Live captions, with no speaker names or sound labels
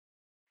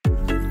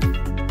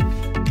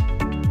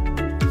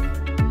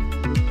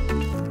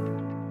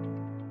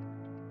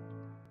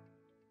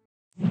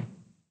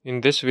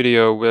In this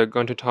video, we're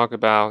going to talk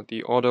about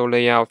the auto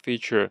layout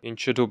feature in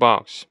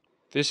CHITUBOX.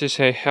 This is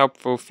a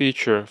helpful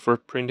feature for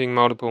printing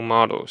multiple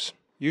models.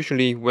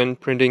 Usually, when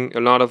printing a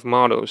lot of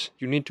models,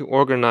 you need to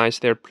organize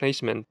their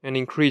placement and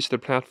increase the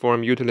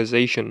platform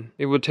utilization.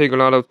 It will take a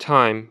lot of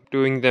time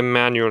doing them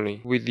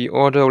manually. With the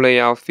auto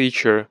layout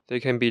feature, they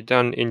can be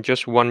done in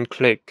just one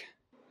click.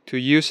 To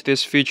use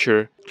this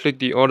feature, click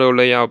the auto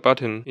layout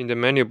button in the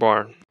menu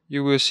bar.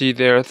 You will see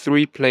there are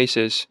 3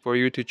 places for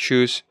you to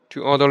choose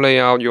to auto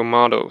layout your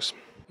models.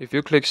 If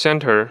you click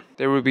center,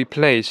 they will be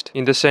placed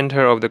in the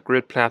center of the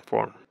grid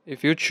platform.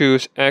 If you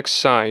choose X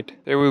side,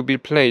 they will be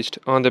placed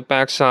on the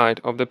back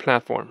side of the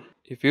platform.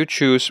 If you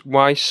choose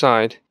Y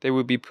side, they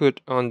will be put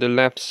on the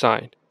left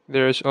side.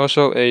 There is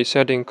also a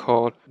setting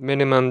called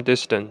minimum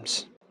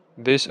distance.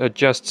 This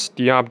adjusts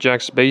the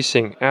object's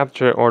spacing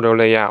after auto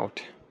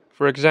layout.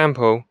 For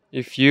example,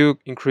 if you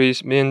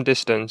increase min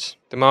distance,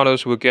 the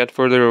models will get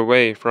further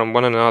away from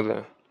one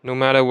another, no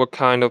matter what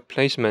kind of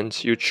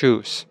placements you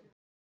choose.